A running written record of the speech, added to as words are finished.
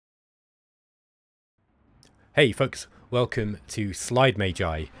Hey folks, welcome to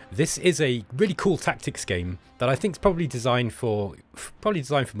Slidemagi. This is a really cool tactics game that I think is probably designed for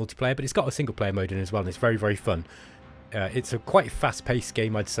multiplayer, but it's got a single player mode in as well, and it's very fun. It's a quite fast-paced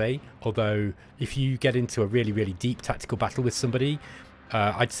game, I'd say, although if you get into a really deep tactical battle with somebody,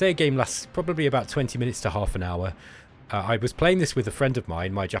 I'd say a game lasts probably about 20 minutes to half an hour. I was playing this with a friend of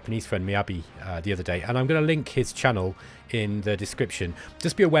mine, my Japanese friend Miyabi, the other day, and I'm going to link his channel in the description.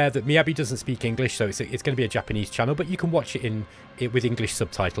 Just be aware that Miyabi doesn't speak English, so it's going to be a Japanese channel, but you can watch it with English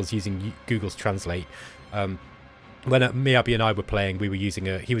subtitles using Google's Translate. When Miyabi and I were playing, he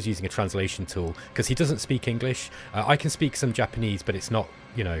was using a translation tool because he doesn't speak English. I can speak some Japanese, but it's not,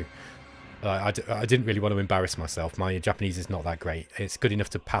 you know. I didn't really want to embarrass myself. My Japanese is not that great. It's good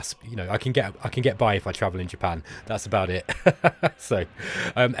enough to pass. You know, I can get by if I travel in Japan. That's about it. So,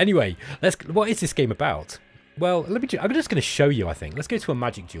 anyway, what is this game about? Well, I'm just going to show you. I think let's go to a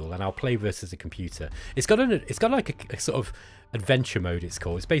magic duel, and I'll play versus a computer. It's got like a sort of adventure mode. It's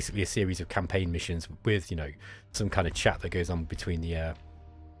called. It's basically a series of campaign missions with, you know, some kind of chat that goes on between the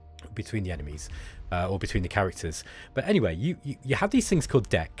enemies. Or between the characters. But anyway, you have these things called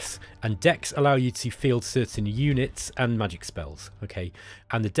decks, and decks allow you to field certain units and magic spells. Okay,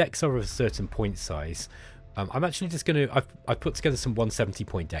 and the decks are of a certain point size. I'm actually just going to I've put together some 170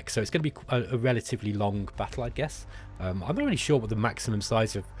 point decks, so it's going to be a relatively long battle, I guess. I'm not really sure what the maximum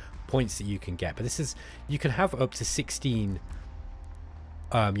size of points that you can get, but you can have up to 16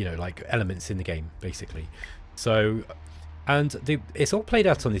 you know, like elements in the game basically. So, and it's all played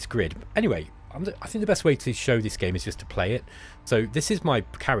out on this grid. Anyway, I think the best way to show this game is just to play it. So this is my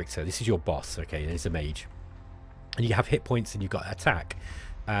character. This is your boss, okay? And it's a mage. And you have hit points and you've got attack.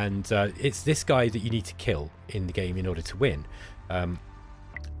 And it's this guy that you need to kill in the game in order to win.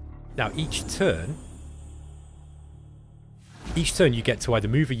 Now, each turn you get to either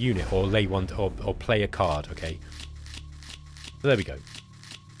move a unit or lay one or play a card, okay? So there we go.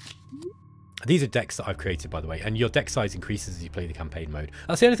 These are decks that I've created, by the way, and your deck size increases as you play the campaign mode.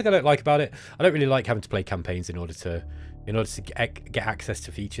 That's the only thing I don't like about it. I don't really like having to play campaigns in order to get access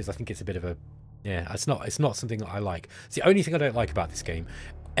to features. I think it's a bit of a, yeah, it's not something that I like. It's the only thing I don't like about this game.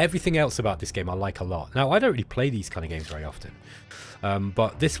 Everything else about this game I like a lot. Now, I don't really play these kind of games very often,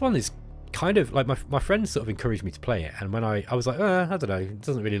 but this one is kind of like my friends sort of encouraged me to play it, and when I was like, I don't know, it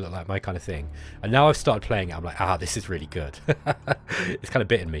doesn't really look like my kind of thing, and now I've started playing it, I'm like, this is really good. It's kind of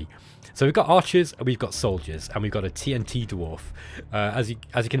bitten me. So we've got archers and we've got soldiers, and we've got a TNT dwarf. As you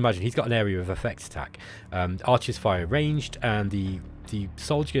can imagine, he's got an area of effect attack. Archers fire ranged, and the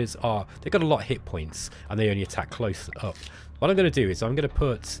soldiers they've got a lot of hit points, and they only attack close up. What I'm going to do is I'm going to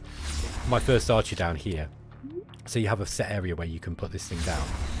put my first archer down here, so you have a set area where you can put this thing down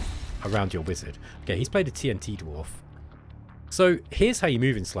around your wizard. Okay, he's played a TNT dwarf. So here's how you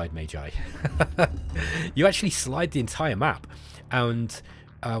move in Slidemagi. You actually slide the entire map, and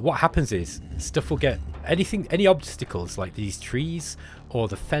what happens is stuff will get any obstacles like these trees or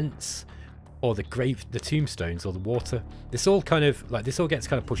the fence or the tombstones or the water. This all gets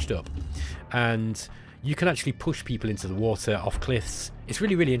kind of pushed up, and you can actually push people into the water, off cliffs. It's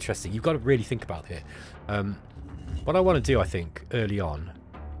really interesting. You've got to really think about it. What I want to do, I think, early on.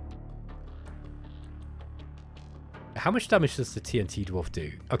 How much damage does the TNT dwarf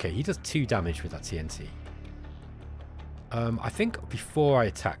do? Okay, he does 2 damage with that TNT. I think before I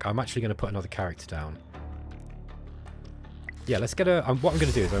attack, I'm actually going to put another character down. Yeah, let's get what I'm going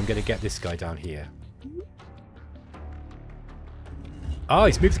to do is I'm going to get this guy down here. Oh,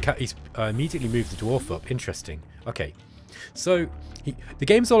 he's immediately moved the dwarf up. Interesting. Okay, so the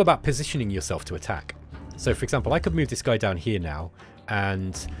game's all about positioning yourself to attack. So, for example, I could move this guy down here now,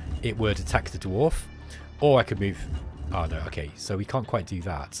 and it would attack the dwarf. Or I could move... Oh, no, okay, so we can't quite do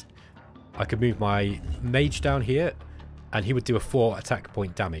that. I could move my mage down here, and he would do a 4 attack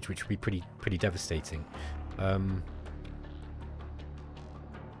point damage, which would be pretty devastating.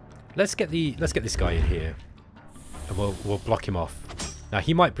 Let's get this guy in here, and we'll block him off. Now,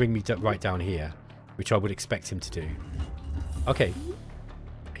 he might bring me right down here, which I would expect him to do. Okay.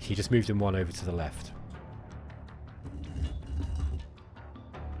 He just moved him 1 over to the left.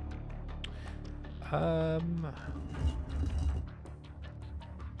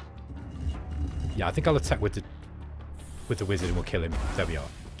 Yeah, I think I'll attack with the wizard and we'll kill him. There we are.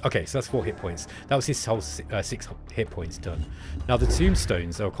 Okay, so that's 4 hit points. That was his whole 6 hit points done. Now the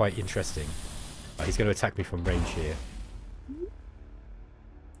tombstones are quite interesting. He's going to attack me from range here.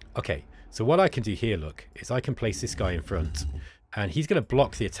 Okay, so what I can do here, look, is I can place this guy in front, and he's going to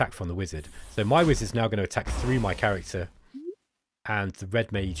block the attack from the wizard. So my wizard's now going to attack through my character, and the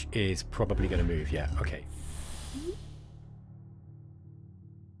red mage is probably going to move. Yeah, okay.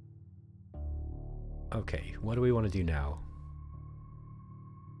 Okay, what do we want to do now?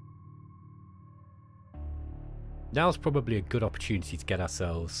 Now's probably a good opportunity to get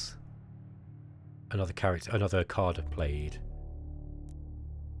ourselves another character, another card played.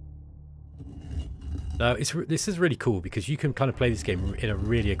 Now, this is really cool because you can kind of play this game in a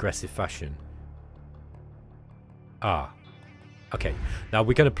really aggressive fashion. Ah, okay. Now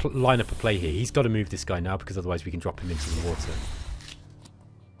we're going to line up a play here. He's got to move this guy now because otherwise we can drop him into the water.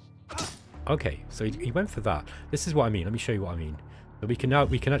 Okay, so he went for that. This is what I mean. Let me show you what I mean. But we can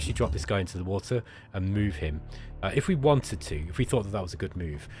actually drop this guy into the water and move him if we wanted to, if we thought that that was a good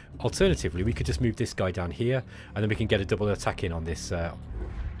move. Alternatively, we could just move this guy down here, and then we can get a double attack in on this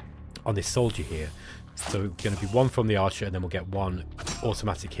soldier here. So it's going to be one from the archer, and then we'll get one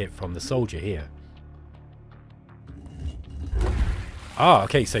automatic hit from the soldier here. Ah,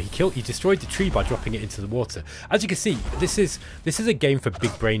 okay, so he destroyed the tree by dropping it into the water. As you can see, this is a game for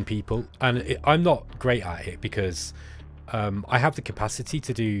big brain people, and I'm not great at it because I have the capacity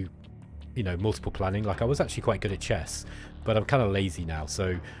to do, you know, multiple planning. Like, I was actually quite good at chess, but I'm kind of lazy now.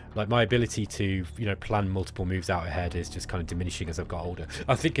 So, like, my ability to, you know, plan multiple moves out ahead is just kind of diminishing as I've got older.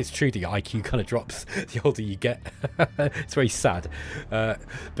 I think it's true that your IQ kind of drops the older you get. It's very sad.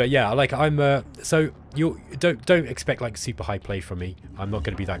 But yeah, like, so you don't expect like super high play from me. I'm not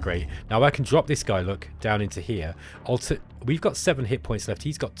going to be that great. Now I can drop this guy, look, down into here. We've got 7 hit points left.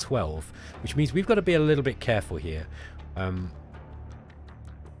 He's got 12, which means we've got to be a little bit careful here.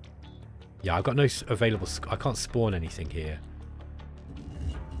 Yeah, I've got no available. I can't spawn anything here.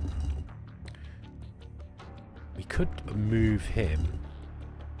 We could move him.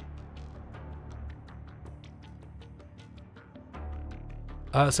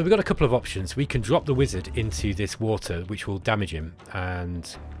 So we've got a couple of options. We can drop the wizard into this water, which will damage him,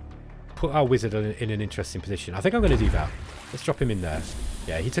 and put our wizard in an interesting position. I think I'm going to do that. Let's drop him in there.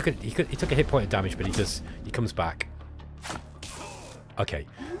 Yeah, he took a hit point of damage, but he comes back. Okay,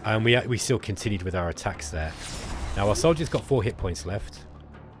 and we still continued with our attacks there. Now our soldier's got 4 hit points left.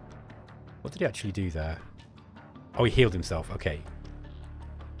 What did he actually do there? Oh, he healed himself. Okay.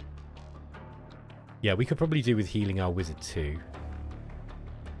 Yeah, we could probably do with healing our wizard too.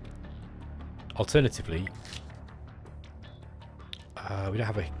 Alternatively, we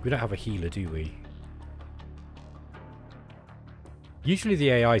don't have a healer, do we? Usually the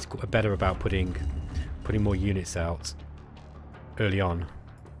AI is better about putting more units out early on.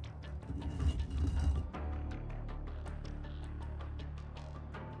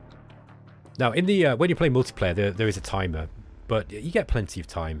 Now, in the when you play multiplayer, there is a timer, but you get plenty of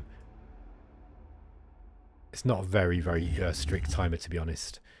time. It's not a very strict timer, to be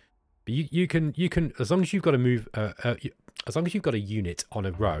honest. But you can as long as you've got to move, as long as you've got a unit on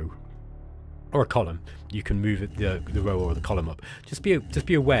a row or a column, you can move the row or the column up. Just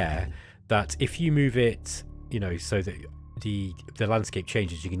be aware that if you move it, you know, so that the landscape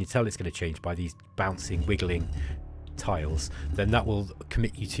changes, you can tell it's going to change by these bouncing, wiggling tiles, then that will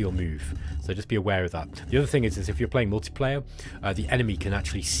commit you to your move. So just be aware of that. The other thing is if you're playing multiplayer, the enemy can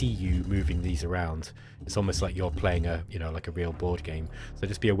actually see you moving these around. It's almost like you're playing like a real board game. So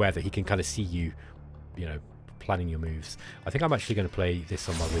just be aware that he can kind of see you, you know, planning your moves. I think I'm actually going to play this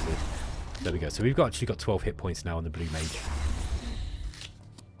on my wizard. There we go. So we've actually got 12 hit points now on the blue mage.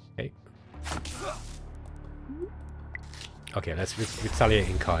 Okay. Okay, let's retaliate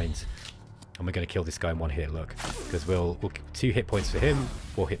in kind. And we're going to kill this guy in 1 hit, look. Because we'll 2 hit points for him,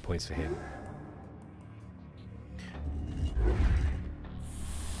 4 hit points for him.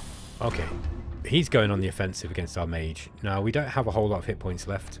 Okay. He's going on the offensive against our mage. Now, we don't have a whole lot of hit points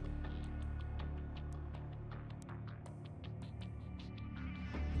left.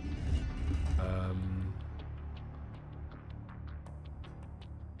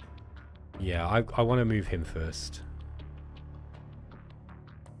 Yeah, I want to move him first.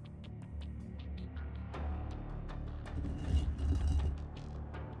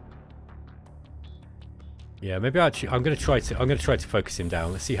 Yeah, maybe I'm going to try to focus him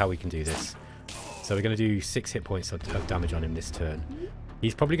down. Let's see how we can do this. So we're going to do 6 hit points of damage on him this turn.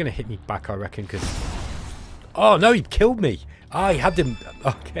 He's probably going to hit me back, I reckon, because... Oh, no, he killed me. I had him...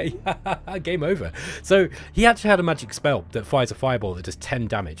 Okay, game over. So he actually had a magic spell that fires a fireball that does 10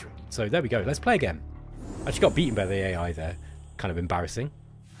 damage. So there we go. Let's play again. I actually got beaten by the AI there. Kind of embarrassing.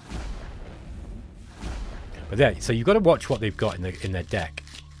 But there, so you've got to watch what they've got in their deck.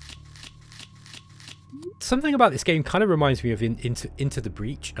 Something about this game kind of reminds me of Into the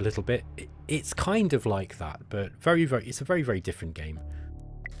Breach a little bit. It's kind of like that, but it's a very different game.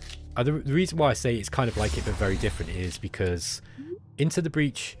 The reason why I say it's kind of like it but very different is because Into the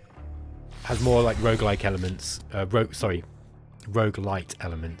Breach has more like roguelike elements, roguelite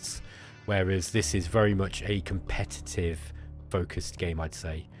elements, Whereas this is very much a competitive focused game, I'd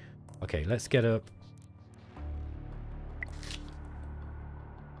say. Okay, let's get up.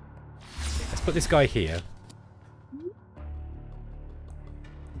 Let's put this guy here.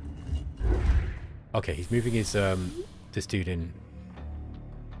 Okay, he's moving his this dude in.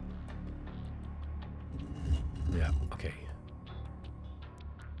 Yeah, okay.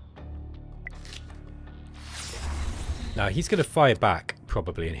 Now he's going to fire back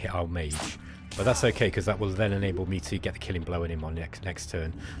probably and hit our mage, but that's okay because that will then enable me to get the killing blow on him on next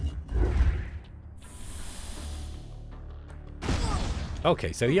turn.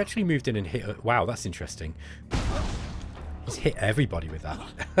 Okay, so he actually moved in and hit. Wow, that's interesting. He's hit everybody with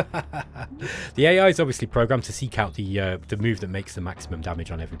that. The AI is obviously programmed to seek out the move that makes the maximum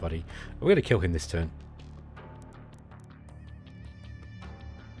damage on everybody. We're going to kill him this turn.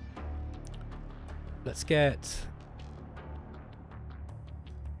 Let's get...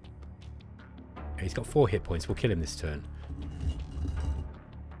 He's got 4 hit points. We'll kill him this turn.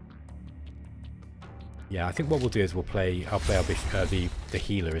 Yeah, I think what we'll do is I'll play our the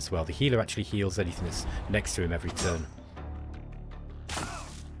healer as well. The healer actually heals anything that's next to him every turn.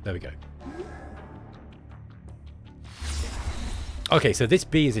 There we go. Okay, so this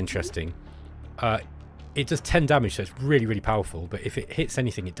bee is interesting. It does 10 damage, so it's really, really powerful. But if it hits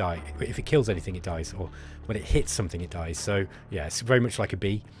anything, it dies. If it kills anything, it dies. Or when it hits something, it dies. So yeah, it's very much like a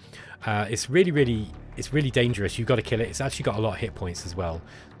bee. It's really dangerous. You've got to kill it. It's actually got a lot of hit points as well,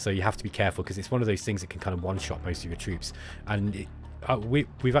 so you have to be careful because it's one of those things that can kind of one-shot most of your troops. And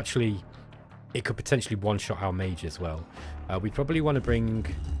we've actually, it could potentially one-shot our mage as well. We probably want to bring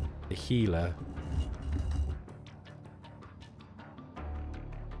the healer.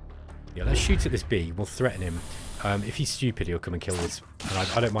 Yeah, let's shoot at this bee. We'll threaten him. If he's stupid, he'll come and kill this. And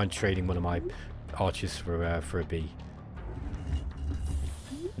I don't mind trading one of my archers for a bee.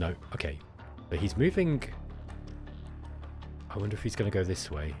 No, okay. But he's moving... I wonder if he's going to go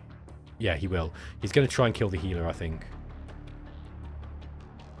this way. Yeah, he will. He's going to try and kill the healer, I think.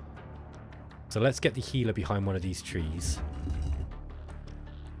 So let's get the healer behind one of these trees.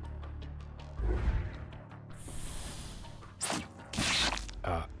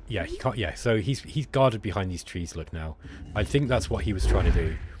 Yeah, he can't... Yeah, so he's guarded behind these trees, look now. I think that's what he was trying to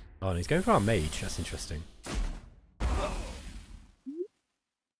do. Oh, and he's going for our mage. That's interesting.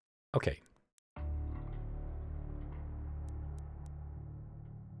 Okay.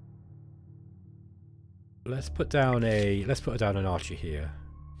 Let's put down an archer here.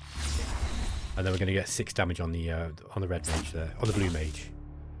 And then we're going to get 6 damage on the red mage there, on the blue mage.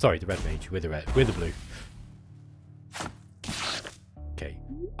 Sorry, the red mage with the blue. Okay.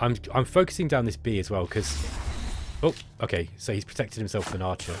 I'm focusing down this bee as well because... Oh, okay. So he's protected himself with an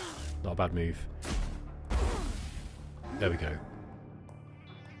archer. Not a bad move. There we go.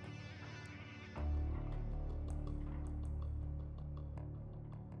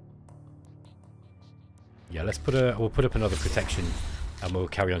 Yeah, we'll put up another protection and we'll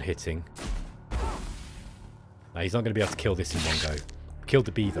carry on hitting. Now he's not going to be able to kill this in one go. Killed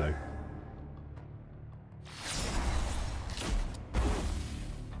the bee though.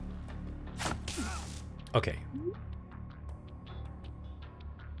 Okay.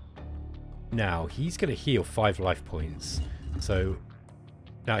 Now he's going to heal 5 life points. So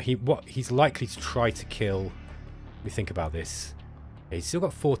now he's likely to try to kill. Let me think about this. He's still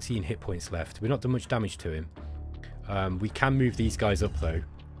got 14 hit points left. We've not done much damage to him. We can move these guys up though.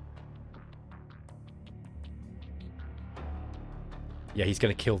 Yeah, he's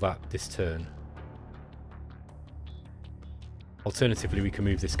going to kill that this turn. Alternatively, we can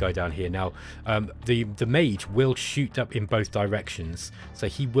move this guy down here. Now, the mage will shoot up in both directions, so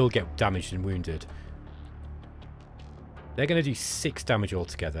he will get damaged and wounded. They're going to do 6 damage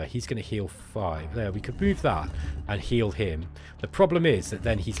altogether. He's going to heal 5. There, we could move that and heal him. The problem is that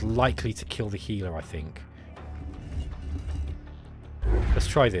then he's likely to kill the healer, I think. Let's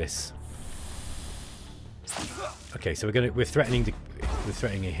try this. Okay, so we're threatening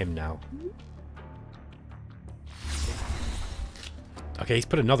him now. Okay, he's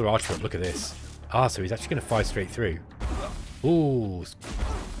put another archer up. Look at this. Ah, so he's actually going to fire straight through. Ooh.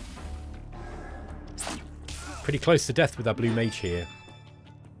 Pretty close to death with our blue mage here.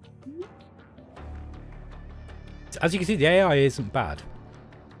 As you can see, the AI isn't bad.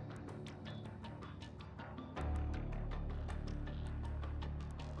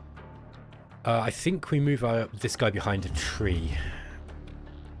 I think we move this guy behind a tree.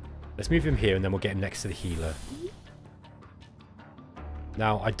 Let's move him here and then we'll get him next to the healer.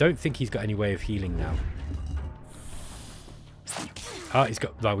 Now, I don't think he's got any way of healing now. Ah, he's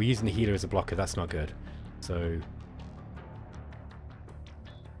got... Well, we're using the healer as a blocker. That's not good. So...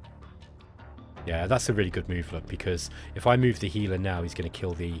 Yeah, that's a really good move, look, because if I move the healer now, he's going to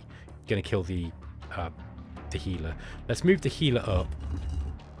kill the healer. Let's move the healer up.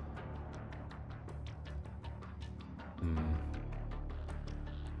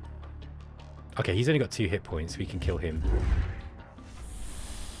 Okay, he's only got 2 hit points. We can kill him.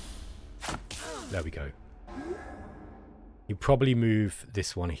 There we go. You probably move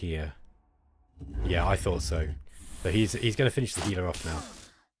this one here. Yeah, I thought so. But he's going to finish the healer off now.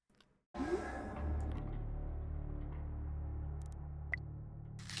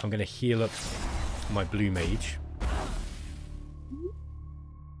 I'm going to heal up my blue mage.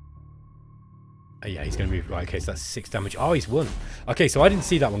 Oh, yeah, he's going to move. Right, okay, so that's 6 damage. Oh, he's won. Okay, so I didn't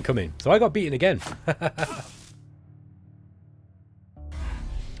see that one coming. So I got beaten again.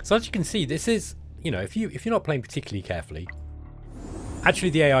 So as you can see, this is, you know, if you're not playing particularly carefully, actually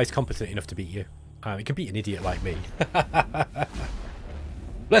the AI is competent enough to beat you. It can beat an idiot like me.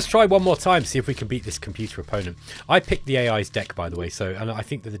 Let's try one more time, see if we can beat this computer opponent. I picked the AI's deck, by the way, and I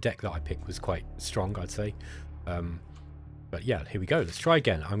think that the deck that I picked was quite strong, I'd say. But yeah, here we go. Let's try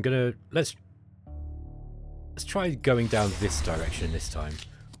again. Let's try going down this direction this time.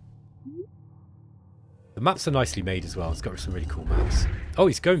 The maps are nicely made as well. It's got some really cool maps. Oh,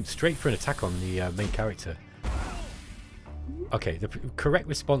 he's going straight for an attack on the main character. Okay, the correct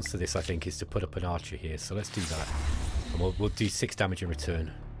response to this, I think, is to put up an archer here. So let's do that. And we'll do 6 damage in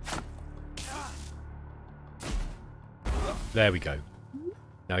return. There we go.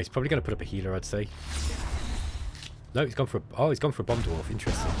 Now he's probably going to put up a healer, I'd say. No, he's gone for a bomb dwarf.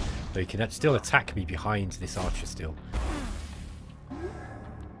 Interesting. So he can still attack me behind this archer still.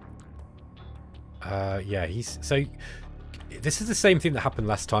 Yeah, so this is the same thing that happened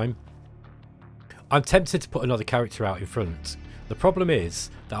last time. I'm tempted to put another character out in front. The problem is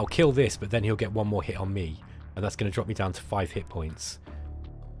that I'll kill this, but then he'll get 1 more hit on me, and that's going to drop me down to 5 hit points.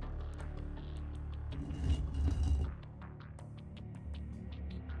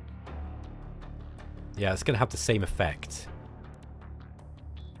 Yeah, it's going to have the same effect.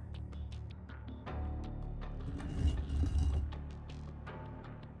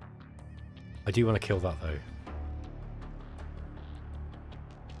 I do want to kill that though.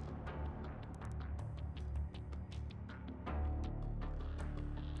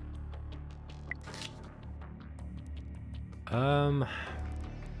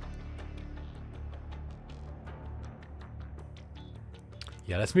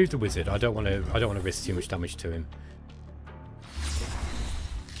 Yeah, let's move the wizard. I don't want to risk too much damage to him.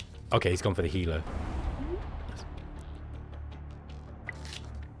 Okay, he's gone for the healer.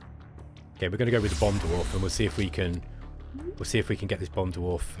 Okay, we're going to go with the bomb dwarf, and we'll see if we can get this bomb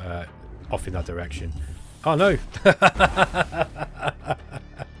dwarf off in that direction. Oh no! I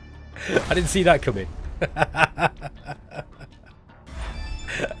didn't see that coming.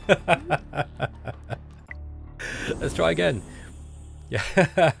 Let's try again.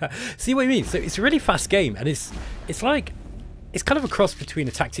 Yeah. See what I mean? So it's a really fast game, and it's like it's kind of a cross between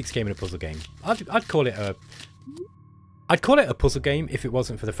a tactics game and a puzzle game. I'd call it a puzzle game if it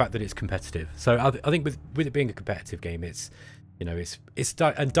wasn't for the fact that it's competitive. So I think with it being a competitive game, it's, you know, it's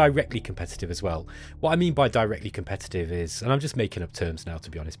directly competitive as well. What I mean by directly competitive is, and I'm just making up terms now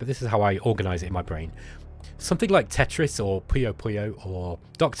to be honest, but this is how I organize it in my brain. Something like Tetris or Puyo Puyo or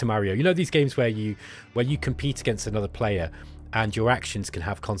Dr. Mario. You know, these games where you compete against another player and your actions can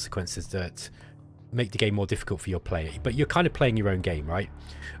have consequences that make the game more difficult for your player, but you're kind of playing your own game, right?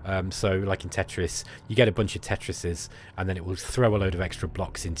 So like in Tetris, you get a bunch of Tetrises and then it will throw a load of extra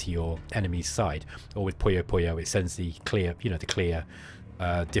blocks into your enemy's side. Or with Puyo Puyo, it sends the clear, you know, the clear,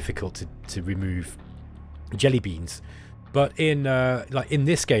 difficult to remove jelly beans. But in like in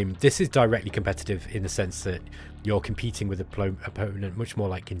this game, this is directly competitive in the sense that you're competing with an opponent much more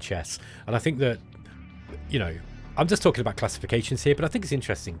like in chess. And I think that, you know, I'm just talking about classifications here, but I think it's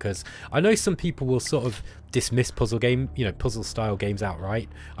interesting because I know some people will sort of dismiss puzzle style games outright,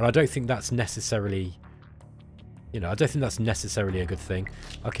 and I don't think that's necessarily, you know, I don't think that's necessarily a good thing.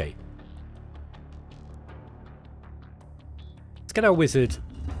 Okay, let's get our wizard.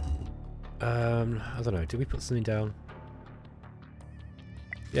 I don't know. Did we put something down?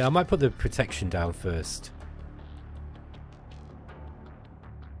 Yeah, I might put the protection down first.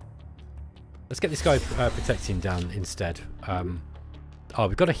 Let's get this guy protecting down instead. Oh,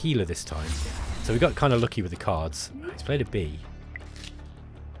 we've got a healer this time. So we got kind of lucky with the cards. He's played a B.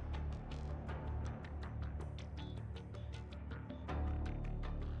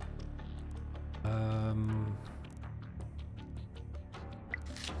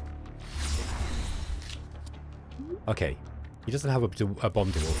 Okay. He doesn't have a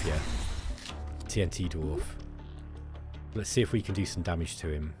bomb dwarf yet. TNT dwarf. Let's see if we can do some damage to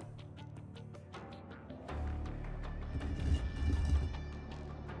him.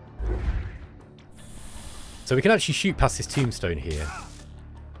 So we can actually shoot past this tombstone here.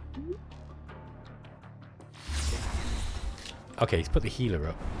 Okay, he's put the healer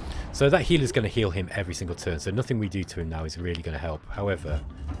up. So that healer's going to heal him every single turn. So nothing we do to him now is really going to help. However,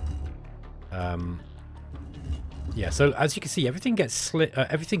 yeah, so as you can see, everything gets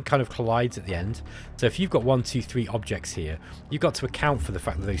everything kind of collides at the end. So if you've got 1, 2, 3 objects here, you've got to account for the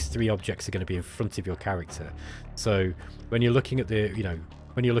fact that those 3 objects are going to be in front of your character. So when you're looking at the, you know,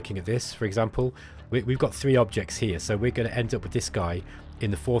 when you're looking at this, for example, we've got 3 objects here. So we're going to end up with this guy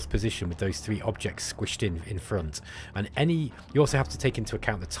in the 4th position with those 3 objects squished in front. And you also have to take into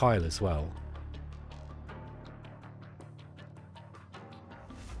account the tile as well.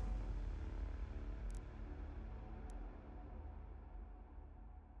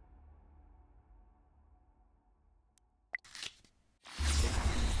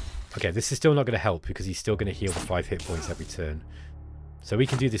 Okay, this is still not going to help because he's still going to heal the 5 hit points every turn. So we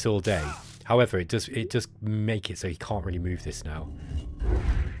can do this all day. However, it does make it so he can't really move this now.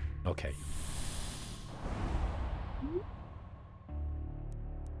 Okay.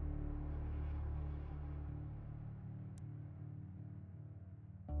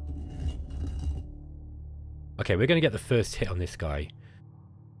 Okay, we're going to get the first hit on this guy.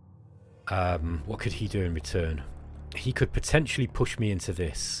 What could he do in return? He could potentially push me into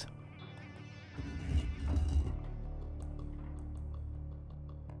this.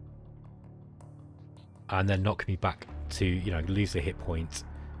 And then knock me back to, you know, lose a hit point.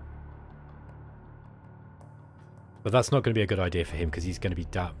 But that's not going to be a good idea for him because he's going to be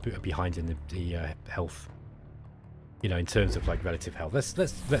behind in the health. You know, in terms of like relative health.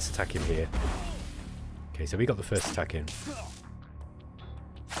 Let's attack him here. Okay, so we got the first attack in.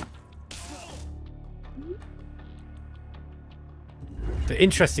 But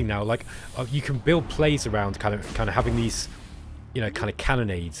interesting now, like you can build plays around kind of having these, you know, kind of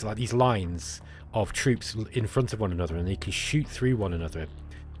cannonades, like these lines of troops in front of one another, and they can shoot through one another.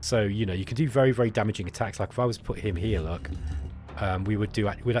 So, you know, you can do very, very damaging attacks. Like if I was to put him here, look,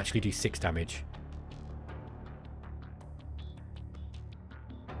 we'd actually do 6 damage.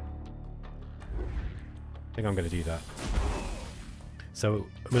 I think I'm going to do that. So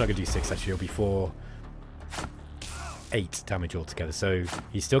we're not going to do 6 actually. It'll be 4, 8 damage altogether. So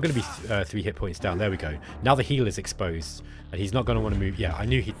he's still going to be 3 hit points down. There we go. Now the healer's exposed, and he's not going to want to move. Yeah, I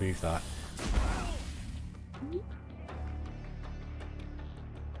knew he'd move that.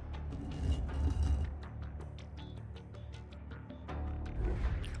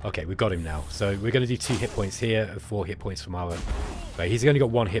 Okay, we've got him now. So we're going to do 2 hit points here and 4 hit points from our... Right, he's only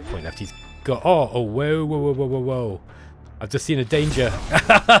got 1 hit point left. He's got... Oh, whoa, whoa, whoa, whoa, whoa, whoa. I've just seen a danger.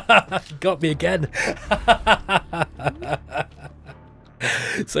 Got me again.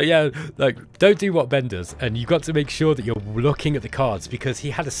 So yeah, like, don't do what Ben does, and you've got to make sure that you're looking at the cards, because he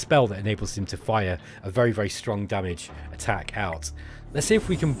had a spell that enables him to fire a very, very strong damage attack out. Let's see if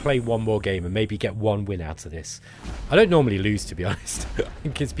we can play one more game and maybe get 1 win out of this. I don't normally lose, to be honest. I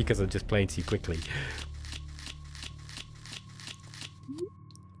think it's because I'm just playing too quickly.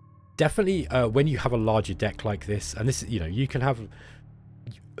 Definitely, when you have a larger deck like this, and this, you know, you can have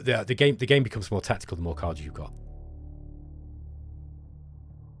the game becomes more tactical the more cards you've got.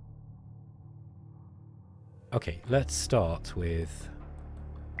 Okay, let's start with...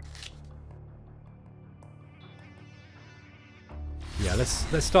 Yeah, let's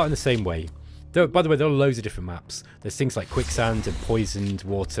start in the same way. By the way, there are loads of different maps. There's things like quicksand and poisoned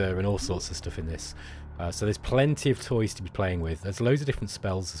water and all sorts of stuff in this. So there's plenty of toys to be playing with. There's loads of different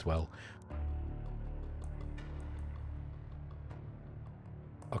spells as well.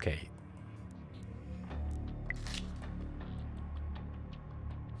 Okay.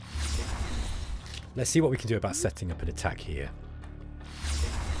 Let's see what we can do about setting up an attack here.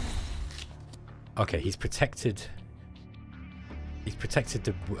 Okay, he's protected... He's protected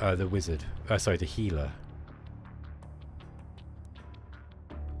the wizard. Sorry, the healer.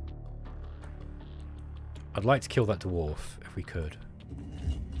 I'd like to kill that dwarf, if we could.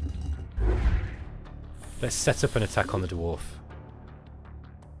 Let's set up an attack on the dwarf.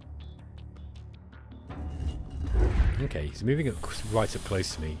 Okay, he's moving up, right up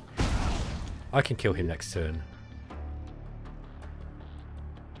close to me. I can kill him next turn.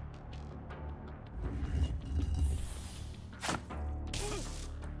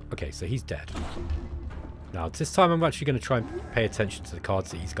 Okay, so he's dead. Now, this time I'm actually going to try and pay attention to the cards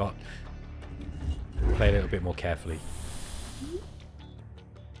that he's got. Play a little bit more carefully.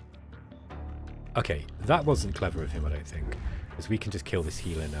 Okay, that wasn't clever of him, I don't think. Because we can just kill this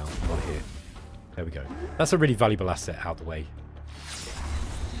healer now. Right here. There we go. That's a really valuable asset out the way.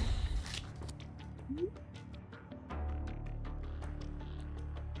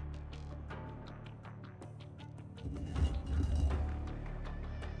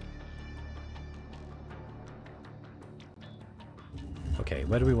 Okay,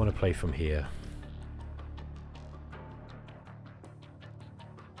 where do we want to play from here?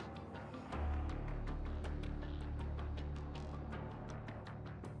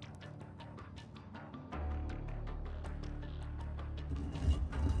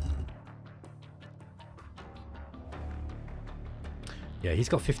 Yeah, he's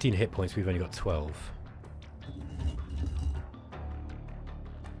got 15 hit points, we've only got 12.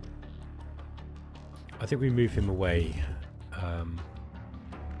 I think we move him away.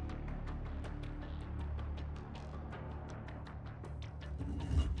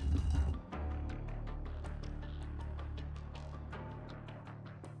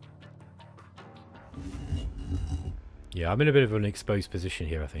 Yeah, I'm in a bit of an exposed position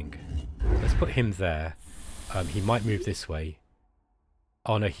here, I think. Let's put him there. He might move this way.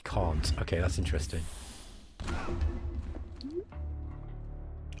 Oh no, he can't. Okay, that's interesting.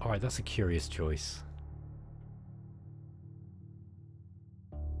 Alright, that's a curious choice.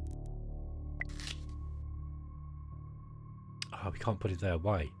 Oh, we can't put it there.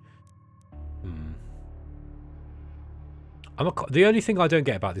 Why? The only thing I don't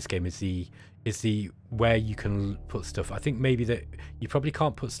get about this game is the where you can put stuff. I think maybe that you probably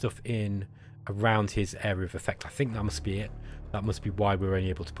can't put stuff in around his area of effect. I think that must be it. That must be why we're only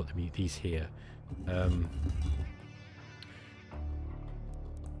able to put these here.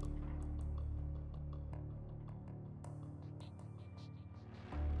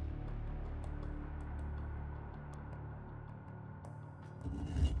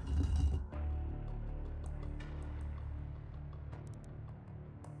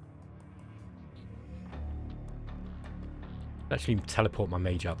 Actually teleport my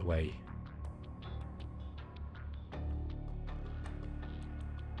mage out the way.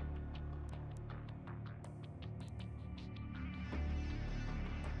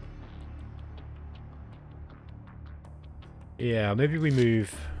 Yeah, maybe we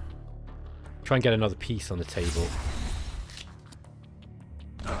move... Try and get another piece on the table.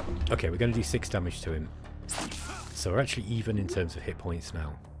 Okay, we're going to do 6 damage to him. So we're actually even in terms of hit points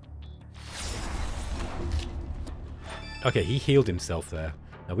now. Okay, he healed himself there.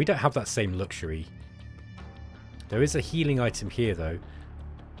 Now, we don't have that same luxury. There is a healing item here, though.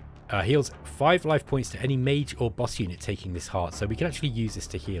 Heals 5 life points to any mage or boss unit taking this heart. So we can actually use this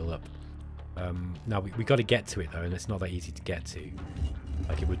to heal up. Now, we got to get to it, though, and it's not that easy to get to.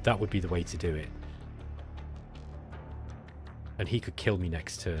 Like, that would be the way to do it. And he could kill me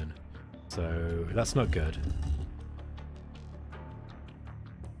next turn. So, that's not good.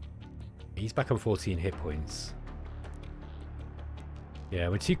 He's back on 14 hit points. Yeah,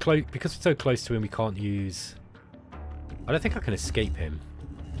 we're too close. Because we're so close to him, we can't use... I don't think I can escape him.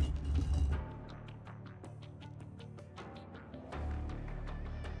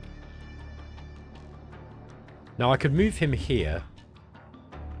 Now, I could move him here.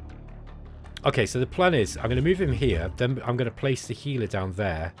 Okay, so the plan is, I'm going to move him here, then I'm going to place the healer down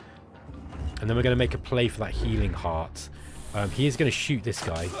there, and then we're going to make a play for that healing heart. He is going to shoot this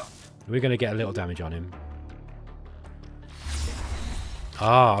guy. We're going to get a little damage on him.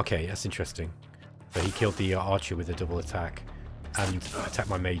 Ah, okay, that's interesting. So he killed the archer with a double attack, and attacked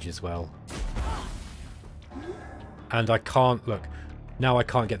my mage as well. And I can't, look, now I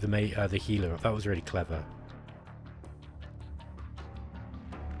can't get the healer up. That was really clever.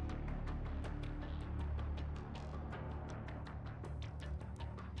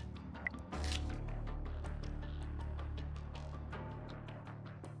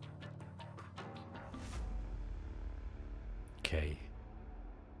 Okay.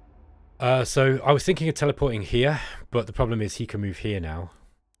 So I was thinking of teleporting here, but the problem is he can move here now.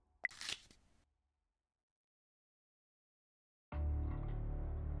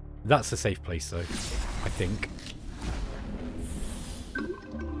 That's a safe place, though, I think.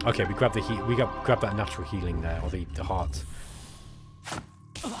 Okay, we grab grab that natural healing there, or the heart.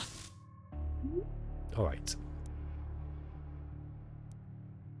 All right.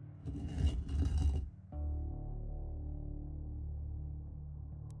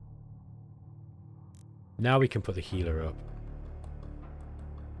 Now we can put the healer up.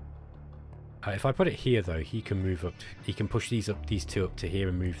 If I put it here, though, he can move up. He can push these two up to here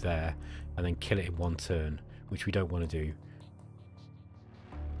and move there, and then kill it in one turn, which we don't want to do.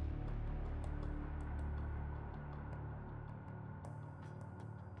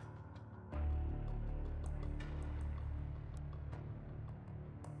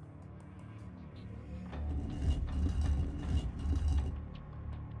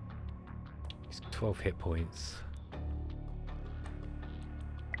 He's 12 hit points.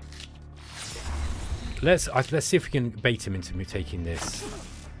 Let's see if we can bait him into me taking this,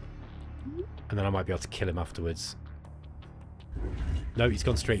 and then I might be able to kill him afterwards. No, he's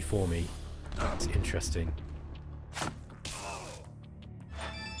gone straight for me. That's interesting.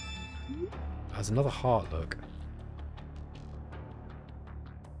 There's another heart, look.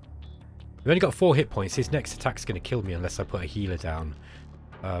 We've only got 4 hit points. His next attack's going to kill me unless I put a healer down.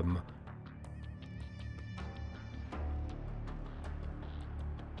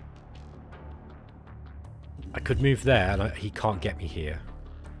 I could move there, and he can't get me here.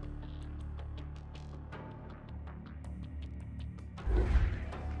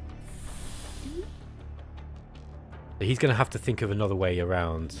 So he's going to have to think of another way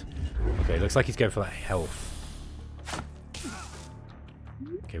around. Okay, looks like he's going for that health.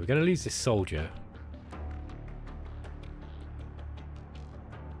 Okay, we're going to lose this soldier.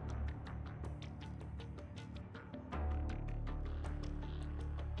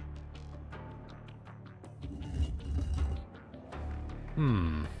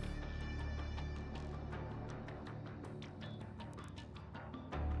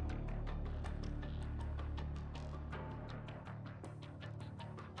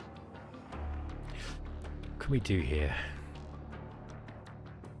 What can we do here?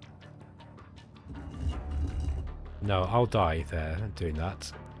 No, I'll die there doing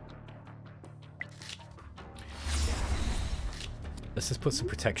that. Let's just put some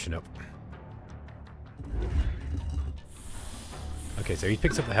protection up. Okay, so he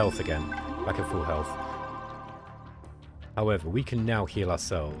picks up the health again. Back at full health. However, we can now heal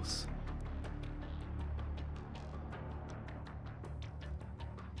ourselves.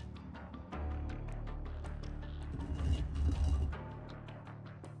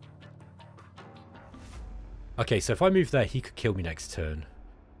 Okay, so if I move there, he could kill me next turn.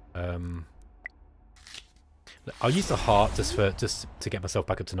 I'll use the heart just to get myself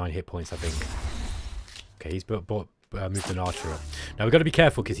back up to 9 hit points, I think. Okay, he's moved an archer up. Now we've got to be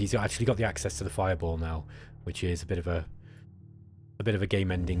careful because he's actually got the access to the fireball now, which is a bit of a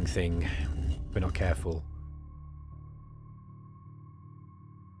game-ending thing. If we're not careful.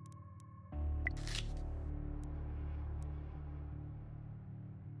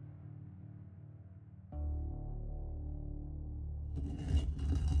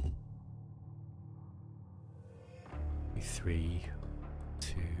 Three,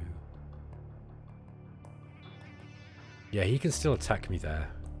 2. Yeah, he can still attack me there.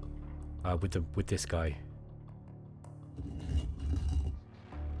 With this guy.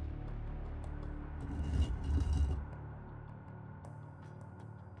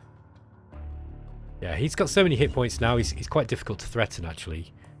 Yeah, he's got so many hit points now. He's quite difficult to threaten,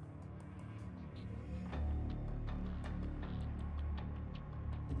 actually.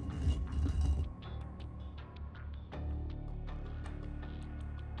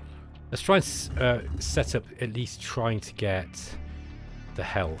 Let's try and set up at least trying to get the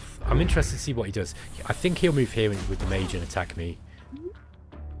health. I'm interested to see what he does. I think he'll move here with the mage and attack me.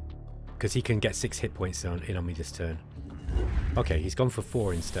 Because he can get 6 hit points in on me this turn. Okay, he's gone for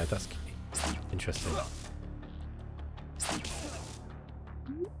 4 instead. That's interesting.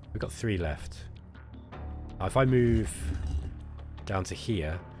 We've got 3 left. If I move down to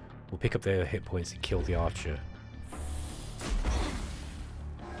here, we'll pick up the hit points and kill the archer.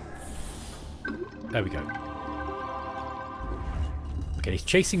 There we go. Okay, he's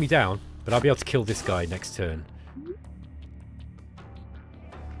chasing me down, but I'll be able to kill this guy next turn.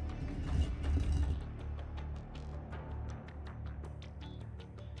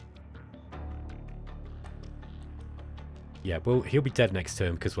 Yeah, well, he'll be dead next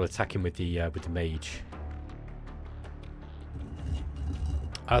turn because we'll attack him with the mage.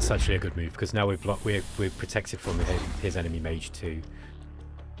 That's actually a good move because now we're protected from his enemy mage too.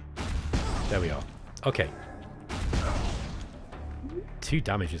 There we are. Okay. 2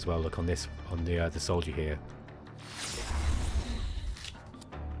 damage as well. Look on this, on the soldier here.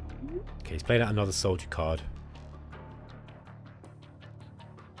 Okay, he's playing out another soldier card.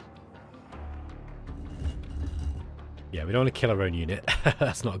 Yeah, we don't want to kill our own unit.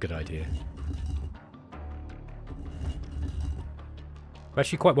 That's not a good idea. We're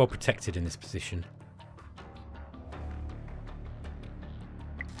actually quite well protected in this position.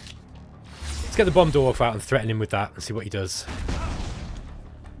 Let's get the bomb dwarf out and threaten him with that and see what he does.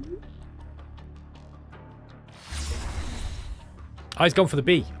 Oh, he's gone for the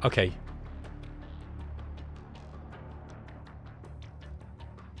bee. Okay.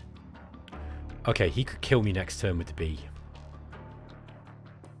 Okay, he could kill me next turn with the bee.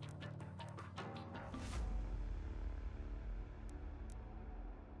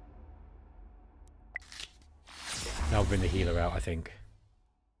 Now I'll bring the healer out, I think.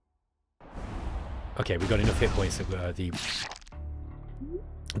 Okay, we've got enough hit points that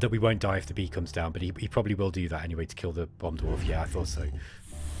that we won't die if the bee comes down, but he probably will do that anyway to kill the bomb dwarf. Yeah, I thought so.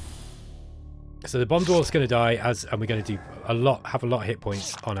 So the bomb dwarf's going to die, and we're going to do have a lot of hit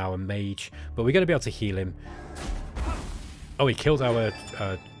points on our mage, but we're going to be able to heal him. Oh, he killed our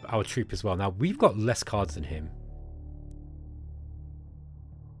troop as well. Now we've got less cards than him.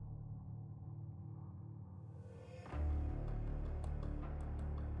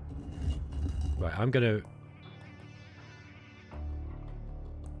 Right, I'm gonna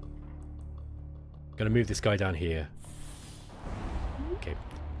move this guy down here. Okay,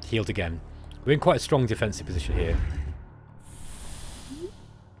 healed again. We're in quite a strong defensive position here.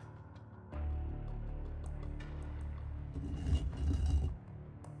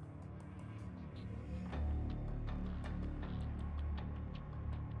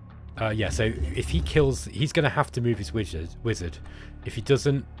 Yeah, so if he kills, he's going to have to move his wizard. If he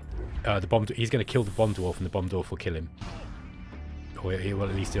doesn't, he's going to kill the bomb dwarf, and the bomb dwarf will kill him. Or he will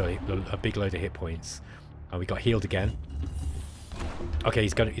at least do a big load of hit points. We got healed again. Okay,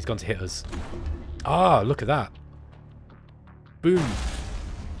 he's gone to hit us. Ah, look at that. Boom.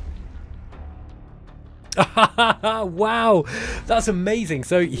 Wow, that's amazing.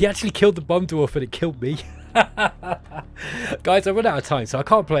 So he actually killed the bomb dwarf, and it killed me. Guys, I run out of time, so I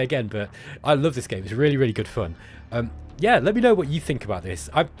can't play again, but I love this game. It's really, really good fun. Yeah, let me know what you think about this.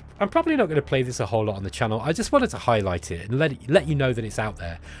 I'm probably not going to play this a whole lot on the channel. I just wanted to highlight it and let you know that it's out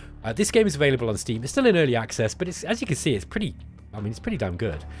there. This game is available on Steam. It's still in early access, but it's, as you can see, it's pretty. I mean, it's pretty damn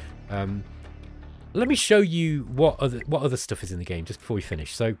good. Let me show you what other stuff is in the game just before we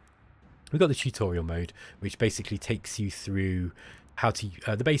finish. So we've got the tutorial mode, which basically takes you through how to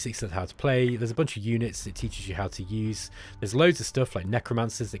the basics of how to play. There's a bunch of units that teaches you how to use. There's loads of stuff like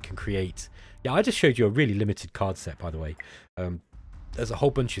necromancers that can create. Yeah, I just showed you a really limited card set, by the way. There's a whole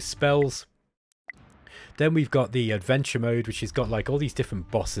bunch of spells. Then we've got the adventure mode, which has got like all these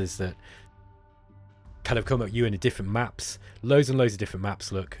different bosses that kind of come at you in different maps. Loads and loads of different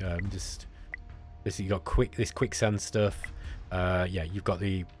maps. Look, just this. You got this quicksand stuff. Yeah, you've got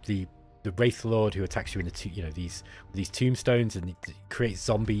the Wraith Lord who attacks you in these tombstones and creates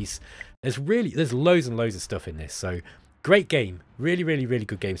zombies. There's loads and loads of stuff in this. So great game, really, really, really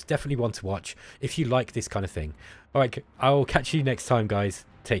good game. It's definitely one to watch if you like this kind of thing. All right, I will catch you next time, guys.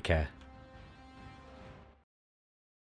 Take care.